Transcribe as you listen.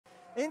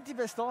Inti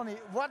Pestoni,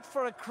 what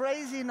for a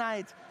crazy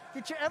night.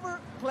 Did you ever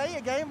play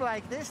a game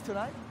like this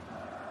tonight?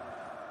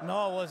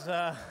 No,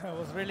 it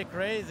was really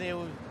crazy.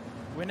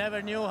 We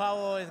never knew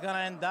how it's going to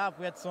end up.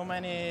 We had so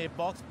many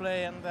box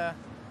play, and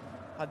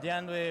at the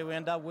end we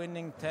ended up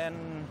winning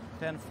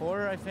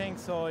 10-4, I think.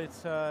 So it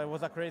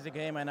was a crazy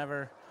game. I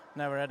never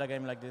had a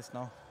game like this,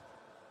 no.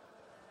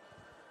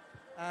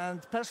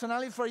 And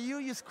personally for you,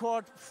 you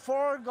scored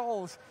 4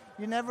 goals.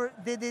 You never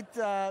did it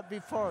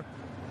before.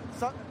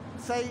 So,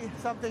 say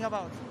something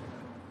about.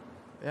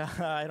 Yeah,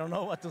 I don't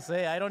know what to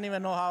say. I don't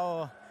even know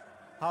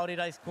how did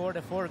I score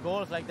the 4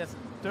 goals. Like the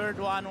third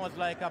one was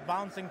like a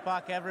bouncing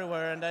puck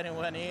everywhere, and then it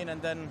went in.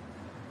 And then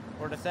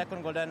for the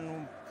second goal,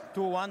 then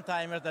 2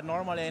 one-timers that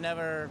normally I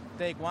never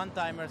take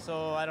one-timers.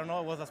 So I don't know.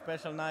 It was a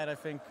special night. I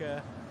think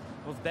it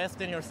was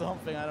destiny or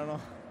something. I don't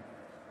know.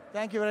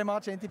 Thank you very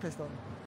much, Inti Pestoni.